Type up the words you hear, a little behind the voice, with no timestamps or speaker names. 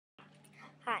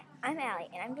I'm Allie,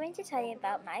 and I'm going to tell you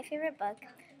about my favorite book,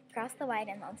 Across the Wide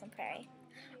and Lonesome Prairie,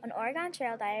 An Oregon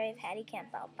Trail Diary of Hattie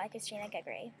Campbell by Christina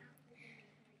Gregory.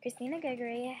 Christina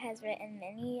Gregory has written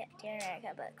many Dear America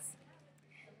books.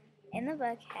 In the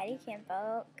book, Hattie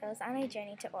Campbell goes on a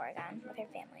journey to Oregon with her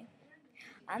family.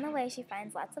 On the way, she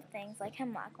finds lots of things like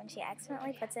hemlock when she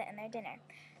accidentally puts it in their dinner,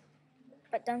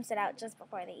 but dumps it out just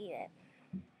before they eat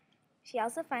it. She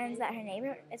also finds that her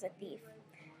neighbor is a thief,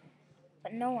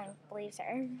 but no one believes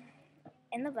her.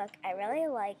 In the book, I really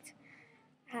liked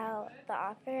how the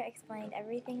author explained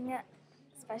everything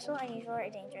special, unusual, or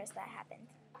dangerous that happened.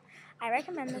 I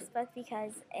recommend this book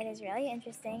because it is really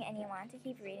interesting and you want to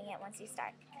keep reading it once you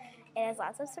start. It has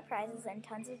lots of surprises and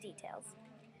tons of details.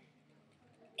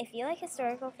 If you like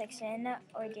historical fiction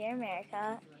or Dear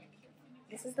America,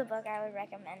 this is the book I would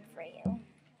recommend for you.